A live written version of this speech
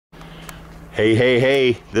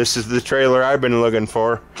Hey, this is the trailer I've been looking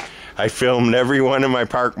for. I filmed every one of my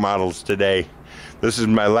park models today. This is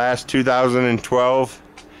my last 2012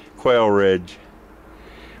 Quail Ridge.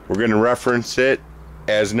 We're going to reference it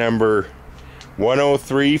as number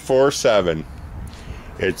 10347.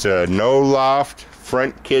 It's a no loft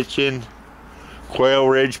front kitchen Quail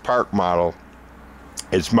Ridge park model.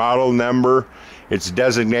 Its model number, its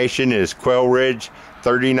designation is QUAILRIDGE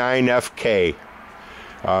 39FK.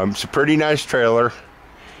 It's a pretty nice trailer.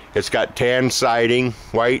 It's got tan siding,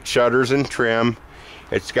 white shutters and trim.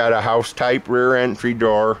 It's got a house type rear entry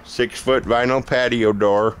door, 6-foot vinyl patio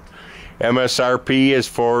door. MSRP is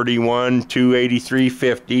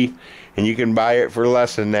 $41,283.50, and you can buy it for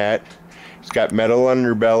less than that. It's got metal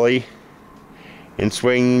underbelly and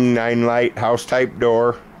swinging 9-light house type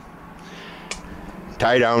door,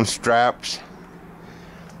 tie down straps.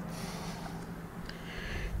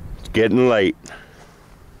 It's getting late.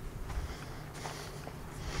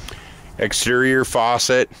 Exterior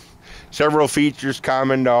faucet. Several features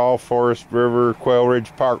common to all Forest River Quail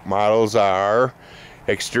Ridge Park models are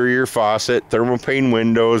exterior faucet, thermal pane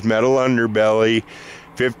windows, metal underbelly,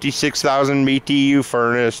 56,000 BTU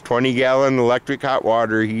furnace, 20-gallon electric hot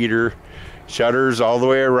water heater, shutters all the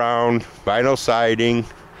way around, vinyl siding.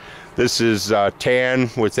 This is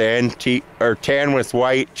tan with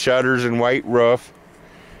white shutters and white roof.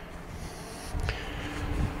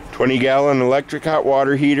 20-gallon electric hot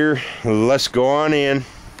water heater. Let's go on in.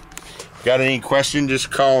 Got any question,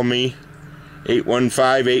 just call me.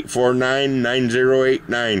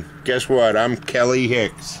 815-849-9089. Guess what? I'm Kelly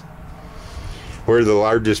Hicks. We're the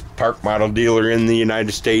largest park model dealer in the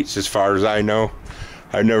United States as far as I know.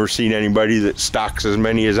 I've never seen anybody that stocks as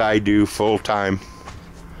many as I do full time.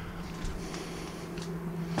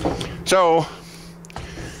 So,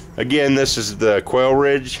 again, this is the Quail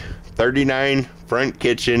Ridge 39 front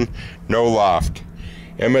kitchen, no loft.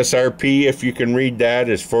 MSRP, if you can read that,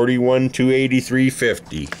 is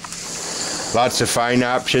 $41,283.50. Lots of fine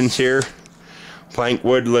options here. Plank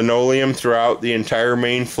wood linoleum throughout the entire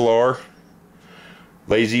main floor.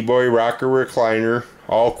 Lazy Boy rocker recliner.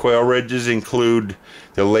 All Quail Ridges include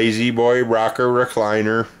the Lazy Boy rocker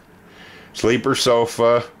recliner, sleeper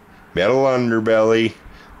sofa, metal underbelly,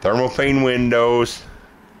 thermal pane windows.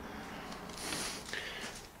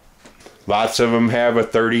 Lots of them have a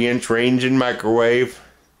 30-inch range and microwave.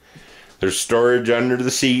 There's storage under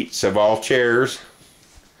the seats of all chairs.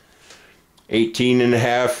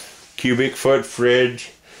 18.5 cubic foot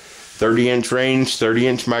fridge, 30-inch range,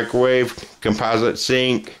 30-inch microwave, composite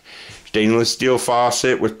sink, stainless steel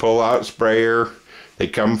faucet with pull-out sprayer. They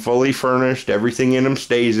come fully furnished. Everything in them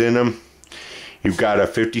stays in them. You've got a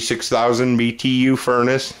 56,000 BTU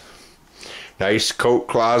furnace. Nice coat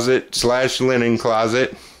closet / linen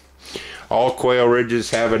closet. All Quail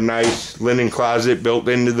Ridges have a nice linen closet built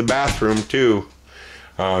into the bathroom too.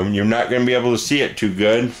 You're not going to be able to see it too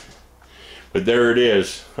good, but there it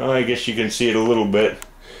is. Well, I guess you can see it a little bit.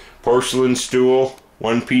 Porcelain stool,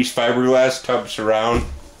 one-piece fiberglass tub surround,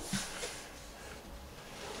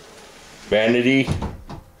 vanity,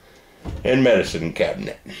 and medicine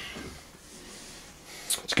cabinet.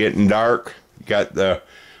 It's getting dark. Got the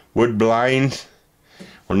wood blinds.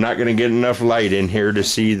 We're not going to get enough light in here to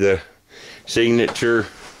see the signature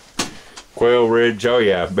Quail Ridge. Oh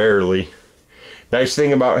yeah, barely. Nice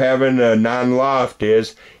thing about having a non-loft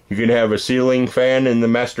is you can have a ceiling fan in the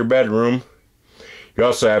master bedroom. You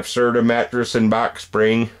also have Serta mattress and box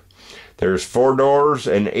spring. There's 4 doors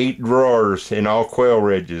and 8 drawers in all Quail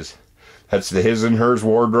Ridges. That's the his and hers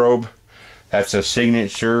wardrobe. That's a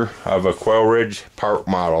signature of a Quail Ridge park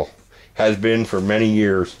model. Has been for many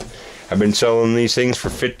years. I've been selling these things for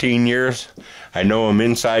 15 years. I know them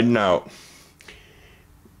inside and out.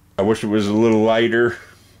 I wish it was a little lighter,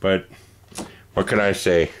 but what can I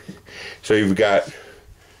say? So you've got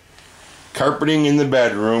carpeting in the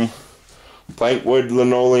bedroom, plank wood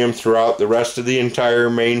linoleum throughout the rest of the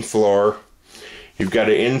entire main floor. You've got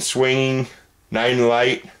an in-swinging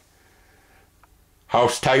 9-light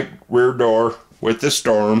house type rear door with the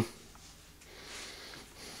storm.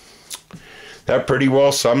 That pretty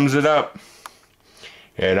well sums it up.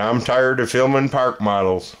 And I'm tired of filming park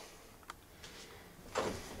models.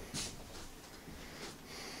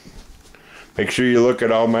 Make sure you look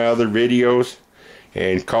at all my other videos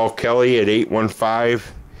and call Kelly at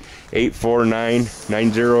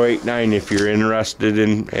 815-849-9089 if you're interested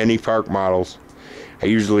in any park models. I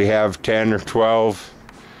usually have 10 or 12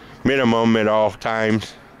 minimum at all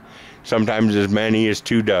times, sometimes as many as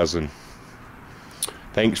 2 dozen.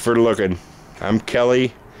 Thanks for looking. I'm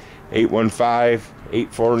Kelly,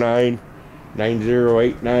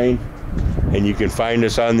 815-849-9089. And you can find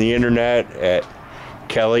us on the internet at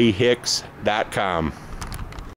kellyhicks.com.